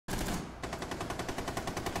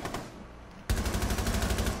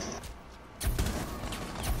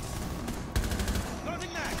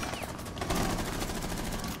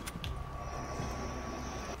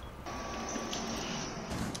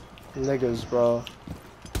Niggas, bro.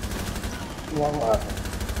 What?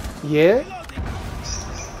 Yeah?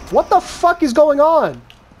 What the fuck is going on?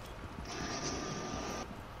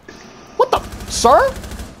 What the... Sir?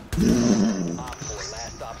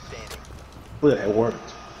 Look, it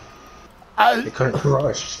worked. It couldn't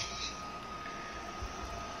crush.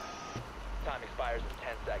 Time expires in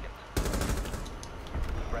 10 seconds.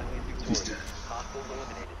 Friendly is victorious. Hostiles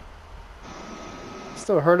eliminated.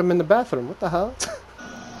 Still heard him in the bathroom. What the hell?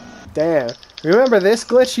 Damn. Remember this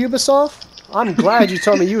glitch, Ubisoft? I'm glad you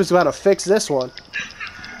told me you was about to fix this one.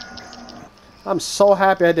 I'm so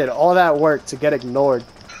happy I did all that work to get ignored.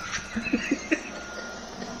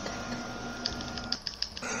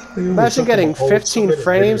 Imagine getting 15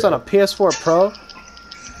 frames on a PS4 Pro.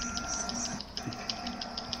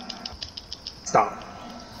 Stop.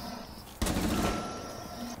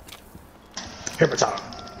 Paper time.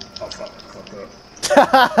 Oh fuck.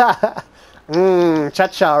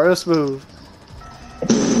 Cha-cha, real smooth.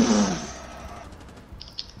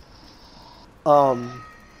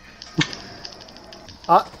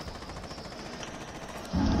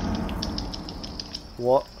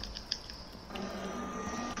 What?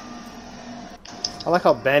 I like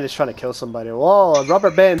how Band is trying to kill somebody. Whoa, Rubber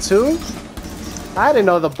Band too? I didn't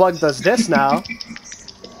know the bug does this now.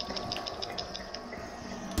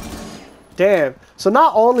 Damn. So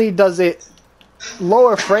not only does it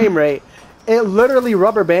lower frame rate, it literally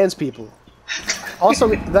rubber bands people. Also,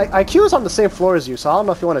 like, IQ is on the same floor as you, so I don't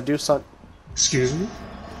know if you want to do something. Excuse me?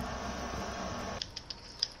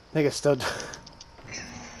 Nigga still...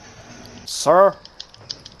 Sir?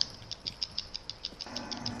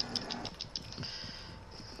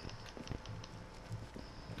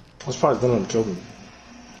 I was probably the one who killed me.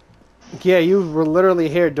 Yeah, you were literally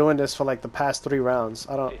here doing this for like the past 3 rounds.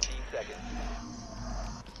 I don't... 15 seconds.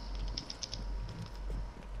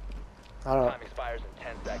 I don't... Time expires in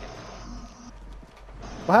 10 seconds.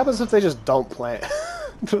 What happens if they just don't plant?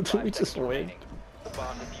 Do we just win? Remaining. The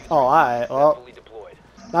bomb diffuser Oh, alright. Well, successfully deployed.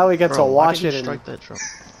 now we get to watch it and... Strike that drone.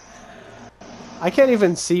 I can't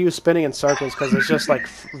even see you spinning in circles because it's just like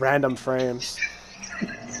random frames.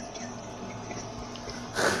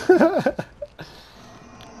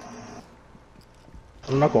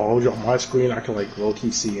 I'm not gonna hold you on my screen. I can like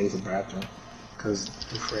low-key see into the bathroom because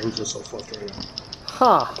the frames are so frustrating.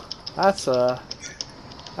 Huh. That's an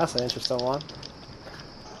interesting one.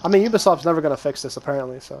 I mean, Ubisoft's never gonna fix this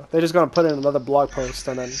apparently, so they're just gonna put in another blog post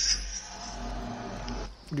and then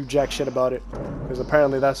do jack shit about it because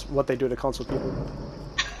apparently that's what they do to console people.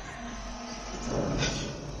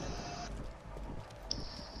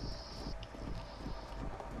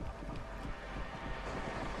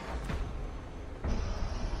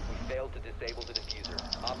 We failed to disable the diffuser.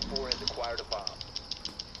 Op 4 has acquired a bomb.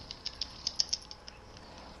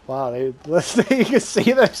 Wow, you can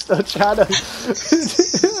see they're still trying to...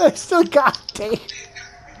 they still got damn.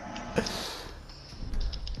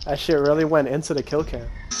 That shit really went into the kill cam.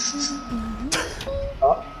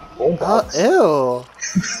 Ew.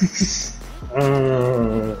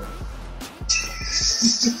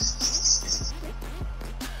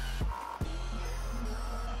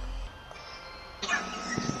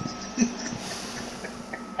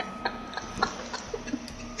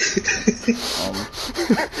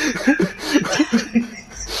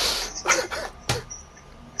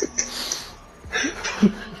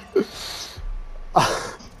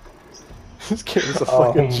 This game is a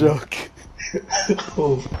fucking joke. You have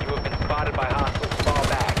been spotted by hostiles. Fall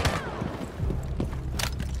back.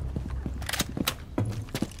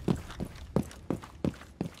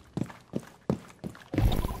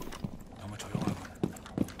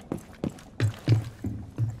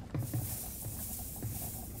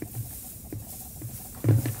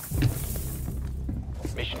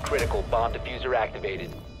 Mission critical. Bomb diffuser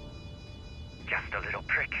activated. Just a little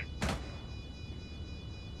prick.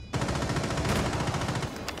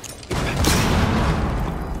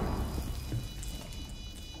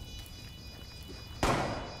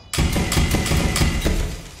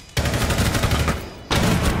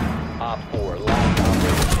 Op 4, last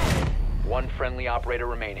operator standing. One friendly operator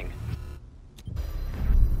remaining.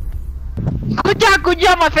 Good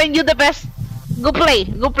job, my friend. You the best. Go play.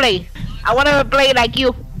 Go play. I wanna play like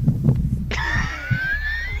you.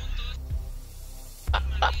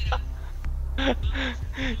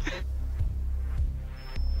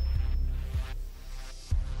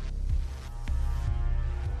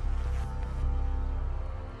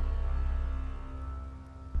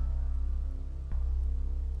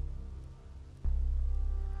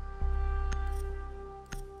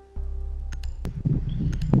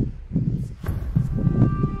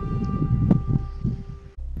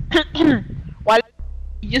 While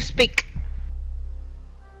You speak.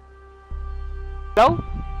 Hello?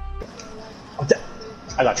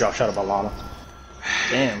 I got drop shot by Lana.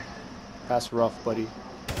 Damn. That's rough, buddy.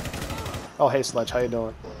 Oh, hey, Sledge, how you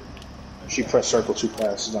doing? She pressed circle too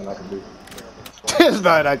fast. There's nothing I can do. There's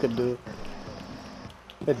nothing I can do.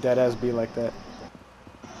 It dead ass be like that.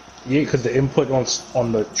 Yeah, because the input on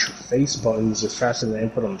the face buttons is faster than the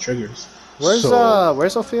input on the triggers. Where's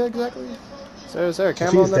where's Sophia exactly? Is there a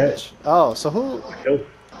camera on that dead. bitch? Oh, so who? Nope.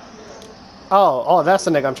 Oh, that's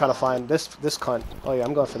the nigga I'm trying to find. This cunt. Oh yeah,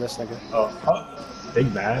 I'm going for this nigga. Oh,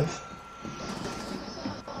 big bad.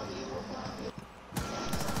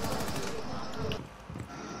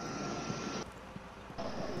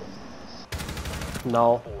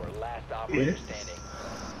 No. 4, last operator standing.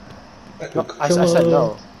 No, I said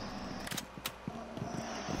no.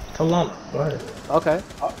 Kill Lana. Go ahead. Okay.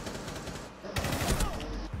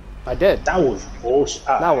 I did. That was bullshit.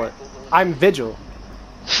 Now what? I'm Vigil.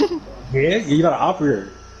 Yeah, you got an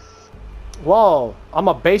operator. Whoa, I'm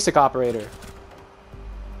a basic operator.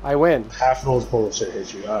 I win. Half of those bullshit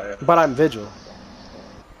hit you. Alright. But I'm Vigil.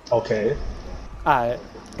 Okay. Alright.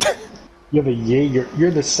 You have a Jaeger.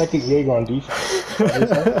 You're the second Jaeger on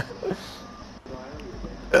defense.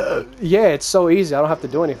 Yeah, it's so easy. I don't have to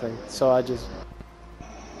do anything. So I just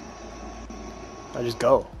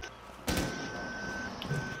go.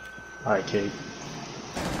 Alright, Kate.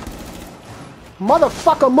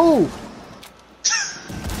 Motherfucker, move!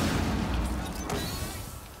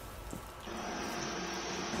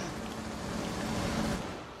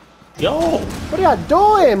 Yo! What are y'all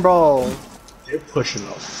doing, bro? They're pushing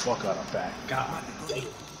the fuck out of back. God damn.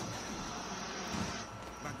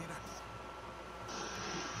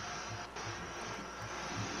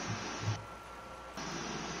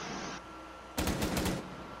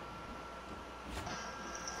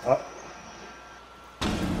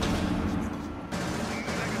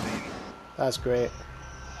 That's great.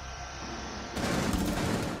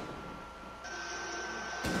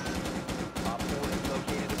 Op 4 has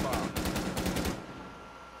located a bomb.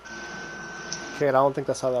 Kate, I don't think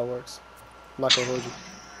that's how that works. I'm not gonna hold you.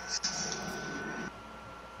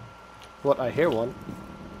 What? I hear one.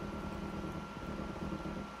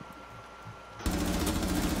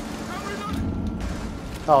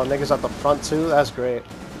 Oh, niggas at the front too? That's great.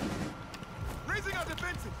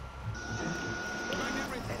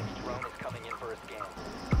 Enemy drone is coming in for a scan.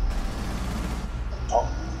 Oh.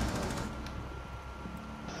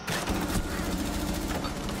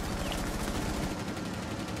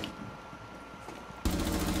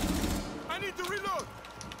 I need to reload.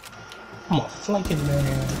 I'm a flanking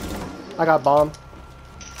man. I got bomb.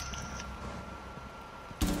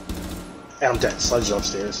 And I'm dead. Sledge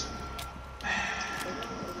upstairs.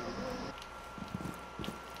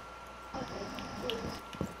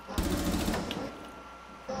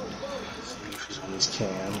 She's on these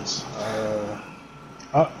cams.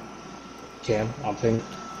 Cam, I'm pink.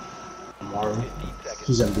 I'm Mario. 15 seconds.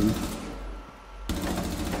 He's MB.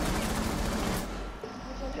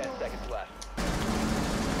 10 seconds left.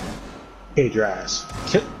 Cage your ass.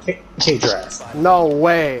 Cage your ass. No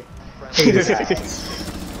way. Cage his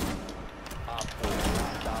ass. Op 4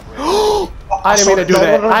 last operator. I didn't mean to do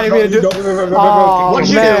that. I didn't mean to do. Oh What'd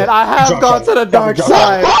you man, do? I have Drop gone shot. to the dark Drop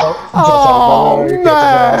side. shot. Oh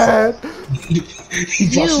man. He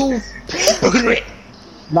dropped shot.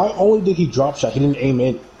 Not only did he drop shot, he didn't aim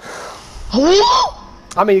in.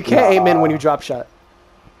 I mean, you can't aim in when you drop shot.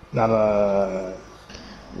 Wow,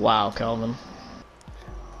 Calvin.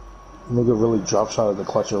 Nigga really drop shot at the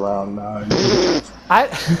clutch around. Nah, I.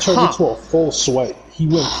 he turned into a full sweat. He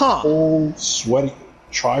went full sweaty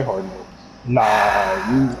try hard mode.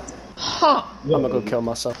 Nah, you. I'm gonna go kill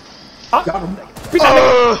myself. Got him.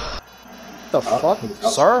 The fuck,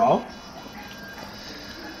 sir?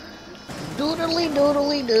 Doodly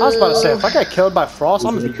doodly doo. I was about to say, if I get killed by Frost,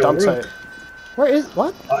 I'm gonna be dumb tight. Where is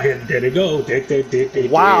what? There they go.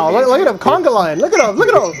 Wow, look at him, conga line. Look at him, look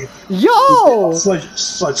at him. Yo! Sledge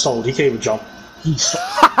sold. He can't even jump.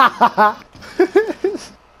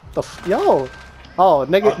 Yo! Oh,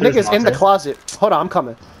 nigga's in the closet. Hold on, I'm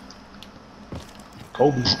coming.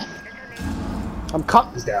 Kobe. I'm cut.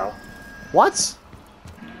 He's down. What?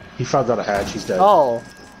 He found out a hatch. He's dead. Oh,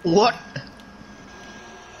 What?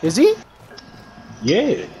 is he?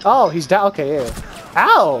 Yeah. Oh, he's down. Okay, yeah.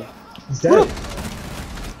 Ow! He's dead.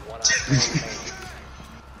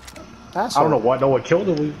 I Asshole. don't know why no one killed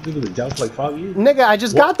him. We been down for like 5 years. Nigga, I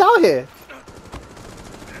just got down here.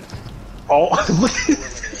 Oh,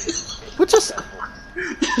 What just?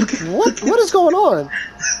 What is going on?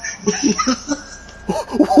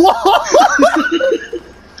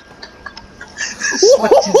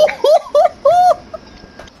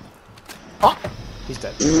 He's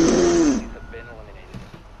dead. Have been eliminated.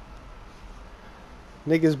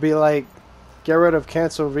 Niggas be like, get rid of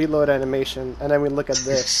cancel reload animation, and then we look at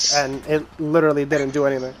this, and it literally didn't do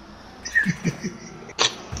anything.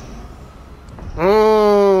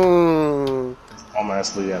 All my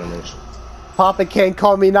sleep animation. Papa can't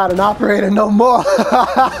call me not an operator no more.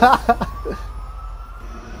 I'm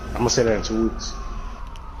gonna say that in 2 weeks.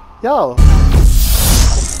 Yo.